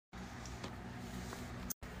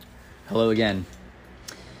Hello again.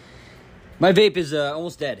 My vape is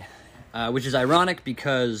almost dead, which is ironic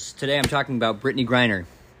because today I'm talking about Brittany Griner,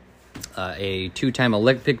 a 2-time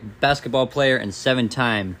Olympic basketball player and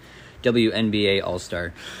 7-time WNBA All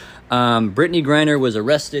Star. Brittany Griner was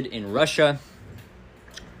arrested in Russia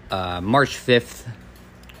March 5th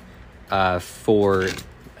for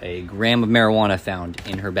a gram of marijuana found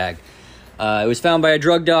in her bag. It was found by a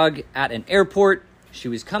drug dog at an airport. She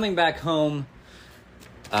was coming back home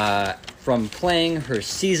from playing her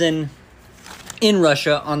season in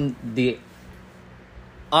Russia on the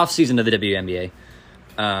off-season of the WNBA.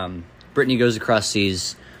 Brittany goes across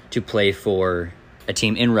seas to play for a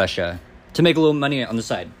team in Russia to make a little money on the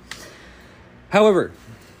side. However,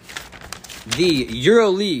 the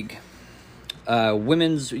EuroLeague,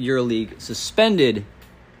 Women's EuroLeague, suspended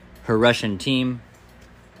her Russian team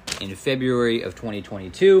in February of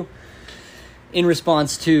 2022 in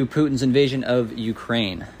response to Putin's invasion of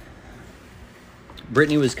Ukraine.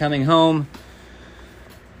 Brittany was coming home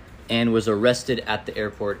and was arrested at the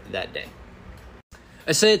airport that day.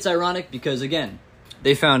 I say it's ironic because, again,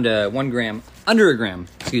 they found under a gram,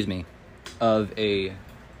 of a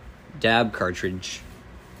dab cartridge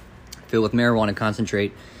filled with marijuana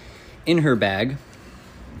concentrate in her bag.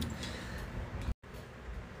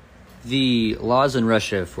 The laws in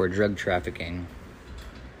Russia for drug trafficking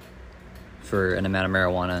for an amount of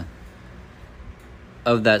marijuana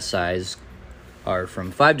of that size are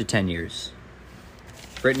from 5 to 10 years.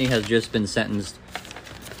 Brittany has just been sentenced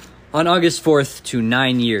on August 4th to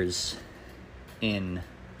 9 years in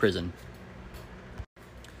prison.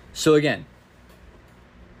 So again,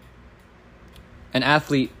 an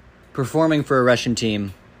athlete performing for a Russian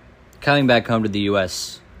team, coming back home to the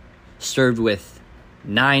U.S., served with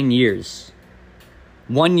 9 years,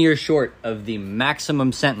 1 year short of the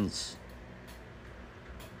maximum sentence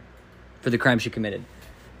for the crime she committed.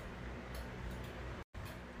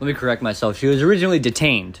 Let me correct myself. She was originally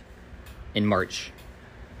detained in March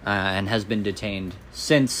and has been detained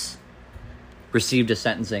since received a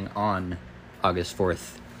sentencing on August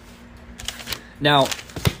 4th. Now,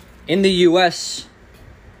 in the U.S.,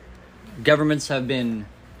 our government,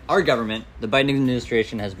 the Biden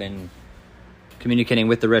administration, has been communicating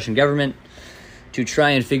with the Russian government to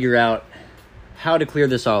try and figure out how to clear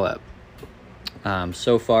this all up.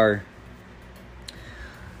 So far,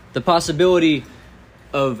 the possibility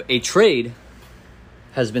of a trade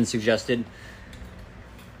has been suggested.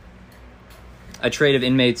 A trade of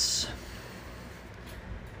inmates.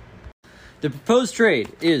 The proposed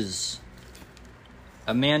trade is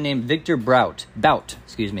a man named Victor Bout,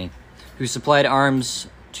 who supplied arms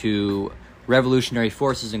to revolutionary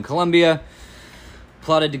forces in Colombia,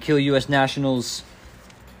 plotted to kill U.S. nationals,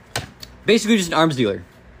 basically just an arms dealer,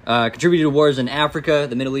 contributed to wars in Africa,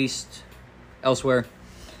 the Middle East, elsewhere.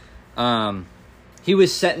 He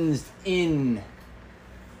was sentenced in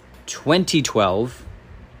 2012,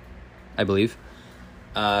 I believe,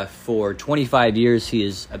 for 25 years. He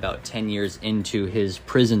is about 10 years into his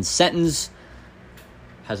prison sentence,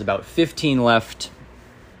 has about 15 left.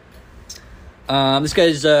 This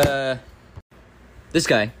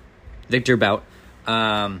guy, Victor Bout,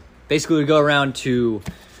 basically would go around to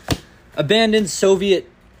abandoned Soviet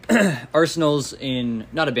arsenals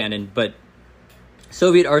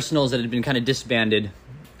Soviet arsenals that had been kind of disbanded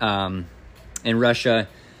in Russia,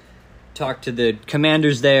 talk to the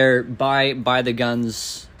commanders there, buy the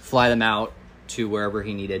guns, fly them out to wherever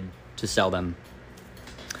he needed to sell them.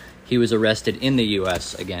 He was arrested in the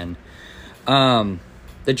U.S. again. The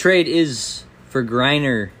trade is for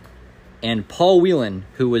Griner and Paul Whelan,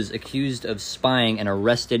 who was accused of spying and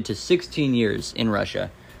arrested to 16 years in Russia.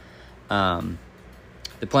 The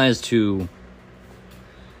plan is to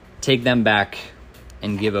take them back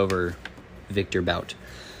and give over Victor Bout.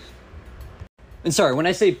 And sorry, when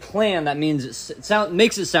I say plan, that means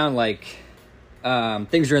makes it sound like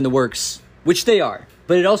things are in the works, which they are.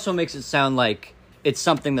 But it also makes it sound like it's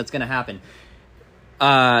something that's going to happen.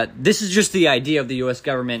 This is just the idea of the U.S.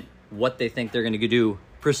 government, what they think they're going to do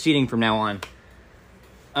proceeding from now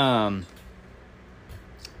on.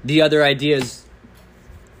 The other ideas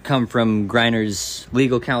come from Griner's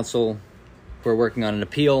legal counsel, who are working on an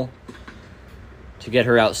appeal to get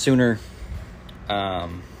her out sooner.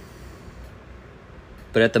 But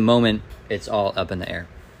at the moment, it's all up in the air.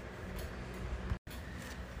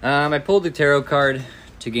 I pulled the tarot card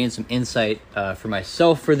to gain some insight for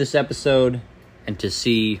myself for this episode and to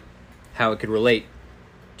see how it could relate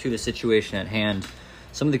to the situation at hand.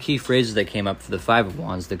 Some of the key phrases that came up for the Five of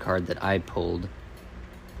Wands, the card that I pulled,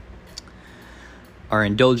 are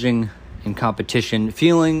indulging in competition,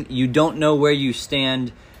 feeling you don't know where you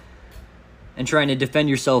stand, and trying to defend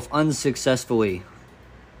yourself unsuccessfully.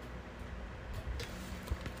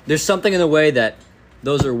 There's something in the way that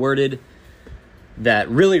those are worded that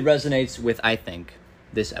really resonates with, I think,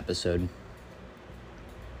 this episode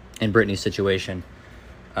and Brittany's situation.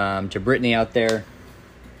 To Brittany out there,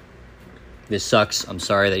 this sucks. I'm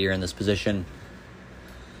sorry that you're in this position.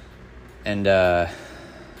 And I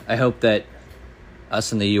hope that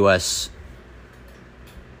us in the U.S.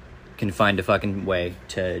 can find a fucking way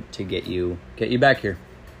to get you back here.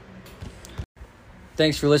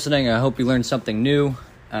 Thanks for listening. I hope you learned something new.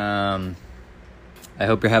 I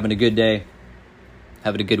hope you're having a good day,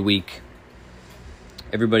 having a good week.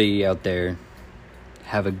 Everybody out there,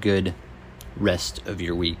 have a good rest of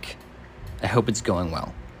your week. I hope it's going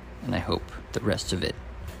well, and I hope the rest of it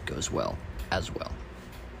goes well as well.